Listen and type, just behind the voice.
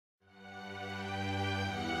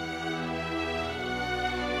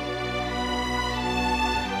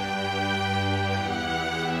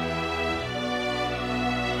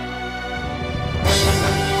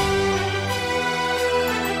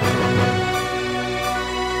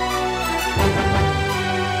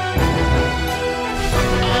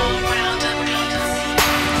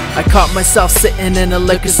I caught myself sitting in a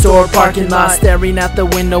liquor store parking lot, staring at the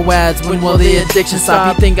window ads. When will the addiction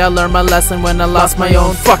stop? You think I learned my lesson when I lost my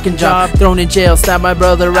own fucking job? Thrown in jail, stabbed my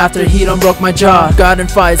brother after he done broke my jaw. Got in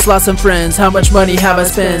fights, lost some friends, how much money have I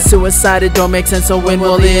spent? Suicide, it don't make sense, so when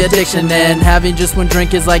will the addiction end? Having just one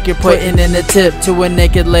drink is like you're putting in a tip to a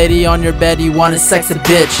naked lady on your bed, you wanna sex a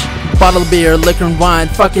bitch. Bottle of beer, liquor and wine,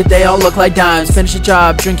 fuck it, they all look like dimes. Finish a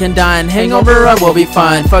job, drink and dine, hangover, I will be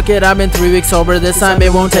fine. Fuck it, I've been 3 weeks sober, this time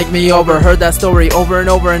it won't take me over. Heard that story over and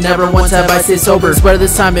over and never once have I stayed sober. Swear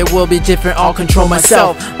this time it will be different, I'll control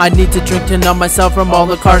myself. I need to drink to numb myself from all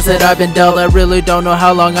the cards that I've been dealt. I really don't know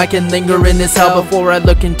how long I can linger in this hell before I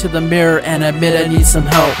look into the mirror and admit I need some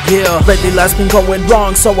help. Yeah, lately life's been going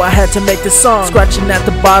wrong, so I had to make this song. Scratching at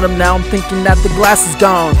the bottom, now I'm thinking that the glass is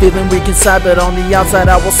gone. Feeling weak inside, but on the outside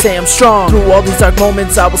I will say I'm strong. Through all these dark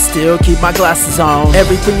moments I will still keep my glasses on.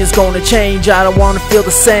 Everything is gonna change, I don't wanna feel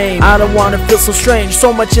the same. I don't wanna feel so strange,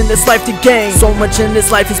 so much in this life to gain. So much in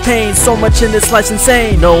this life is pain, so much in this life's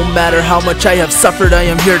insane. No matter how much I have suffered, I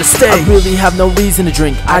am here to stay. I really have no reason to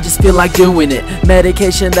drink, I just feel like doing it.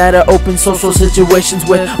 Medication that I open social situations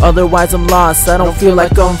with, otherwise I'm lost, I don't feel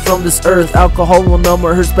like I'm from this earth. Alcohol will numb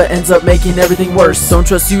what hurts but ends up making everything worse. Don't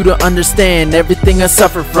trust you to understand everything I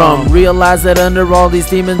suffer from. Realize that under all these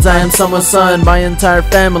demons I am someone's son. My entire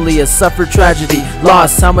family has suffered tragedy,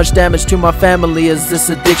 loss. How much damage to my family has this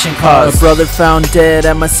addiction caused? My brother found dead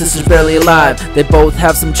and my sister's barely alive. They both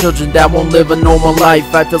have some children that won't live a normal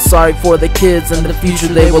life. I feel sorry for the kids and the future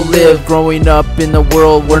they will live, growing up in a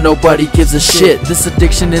world where nobody gives a shit. This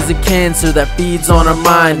addiction is a cancer that feeds on our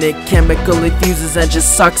mind. It chemically fuses and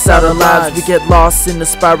just sucks out our lives. We get lost in the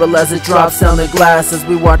spiral as it drops down the glass, as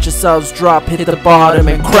we watch ourselves drop, hit the bottom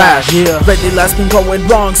and crash. Yeah, lately life's been going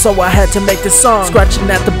wrong, so I had to make this song. Scratching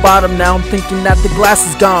at the bottom, now I'm thinking that the glass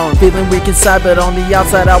is gone. Feeling weak inside, but on the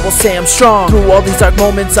outside I will say I'm strong. Through all these dark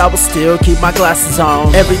moments I will still keep my glasses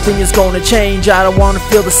on. Everything is gonna change, I don't wanna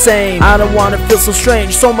feel the same. I don't wanna feel so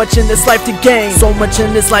strange, so much in this life to gain. So much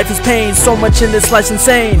in this life is pain, so much in this life's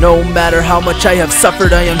insane. No matter how much I have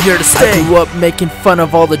suffered, I am here to stay. I grew up making fun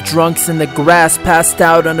of all the drunks in the grass, passed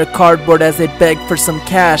out under cardboard as they begged for some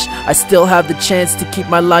cash. I still have the chance to keep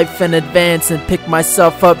my life in advance and pick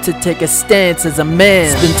myself up to take a stance as a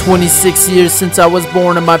man. It's been 26 years since I was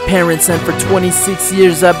born to my parents, and for 26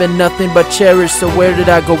 years I've been nothing but cherished. So where did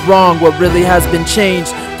I go wrong? What really has been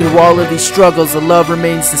changed? Through all of these struggles, the love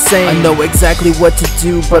remains the same. I know exactly what to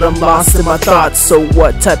do, but I'm lost in my thoughts. So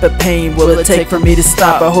what type of pain will it take for me to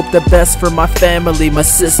stop? I hope the best for my family, my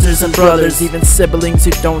sisters and brothers, even siblings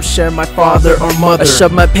who don't share my father or mother. I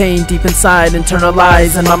shove my pain deep inside,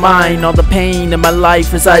 internalize in my mind. All the pain in my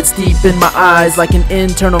life resides deep in my eyes, like an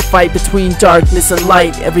internal fight between darkness and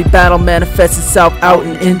light. Every battle manifests itself out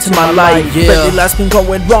and into my life. Lately life's been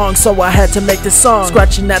going wrong, so I had to make this song.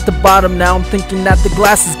 Scratching at the bottom, now I'm thinking that the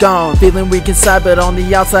glass is gone. Feeling weak inside, but on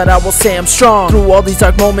the outside I will say I'm strong. Through all these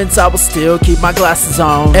dark moments I will still keep my glasses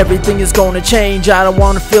on. Everything is gonna change, I don't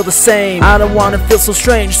wanna feel the same. I don't wanna feel so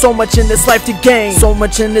strange, so much in this life to gain. So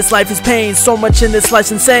much in this life is pain, so much in this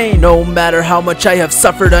life's insane. No matter how much I have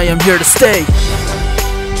suffered, I am here to stay.